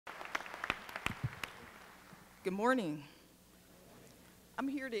Good morning. I'm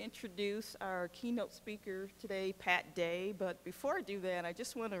here to introduce our keynote speaker today, Pat Day, but before I do that, I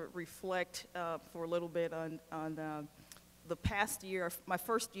just want to reflect for a little bit on the past year, my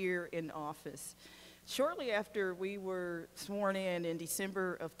first year in office. Shortly after we were sworn in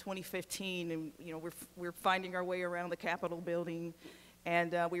December of 2015, and we're finding our way around the Capitol building,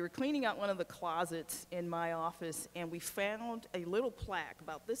 and we were cleaning out one of the closets in my office, and we found a little plaque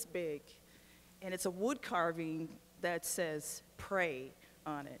about this big, and it's a wood carving that says "Pray"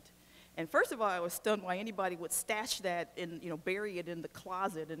 on it. And first of all, I was stunned why anybody would stash that and bury it in the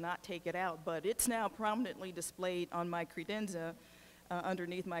closet and not take it out. But it's now prominently displayed on my credenza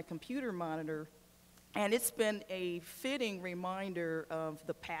underneath my computer monitor. And it's been a fitting reminder of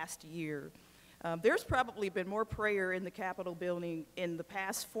the past year. There's probably been more prayer in the Capitol building in the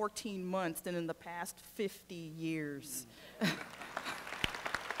past 14 months than in the past 50 years.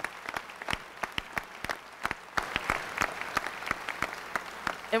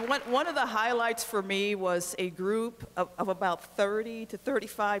 And one of the highlights for me was a group of about 30 to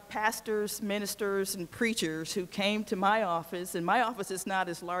 35 pastors, ministers, and preachers who came to my office. And my office is not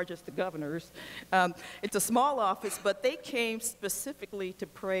as large as the governor's. It's a small office, but they came specifically to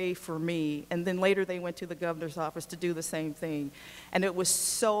pray for me. And then later they went to the governor's office to do the same thing. And it was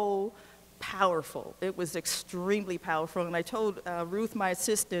so powerful. It was extremely powerful. And I told Ruth, my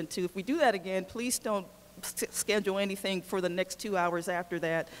assistant, if we do that again, please don't schedule anything for the next 2 hours after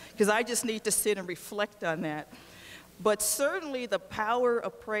that, because I just need to sit and reflect on that. But certainly the power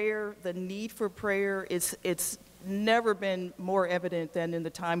of prayer, the need for prayer, it's never been more evident than in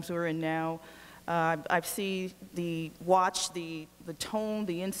the times we're in now. I've seen watched the tone,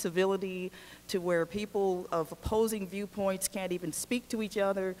 the incivility to where people of opposing viewpoints can't even speak to each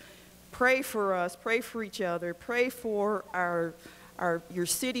other. Pray for us, pray for each other, pray for your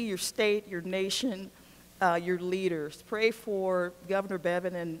city, your state, your nation, your leaders. Pray for Governor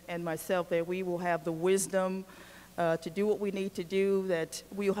Bevin and myself that we will have the wisdom to do what we need to do, that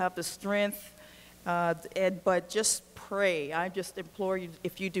we'll have the strength, but just pray. I just implore you,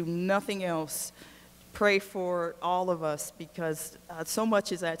 if you do nothing else, pray for all of us, because so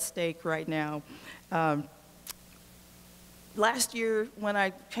much is at stake right now. Last year, when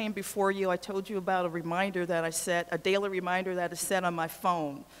I came before you, I told you about a reminder that I set, a daily reminder that is set on my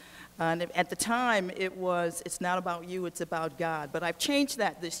phone. And at the time, it's not about you, it's about God. But I've changed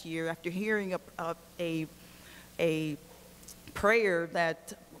that this year after hearing a prayer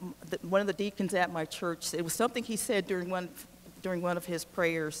that one of the deacons at my church, it was something he said during one of his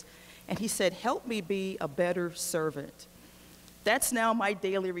prayers. And he said, "Help me be a better servant." That's now my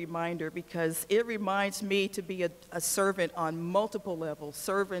daily reminder, because it reminds me to be a servant on multiple levels.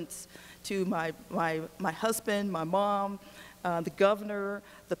 Servants to my husband, my mom, the governor,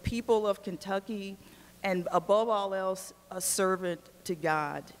 the people of Kentucky, and above all else, a servant to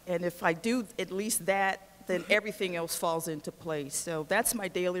God. And if I do at least that, then everything else falls into place. So that's my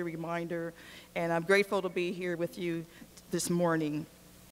daily reminder, and I'm grateful to be here with you this morning.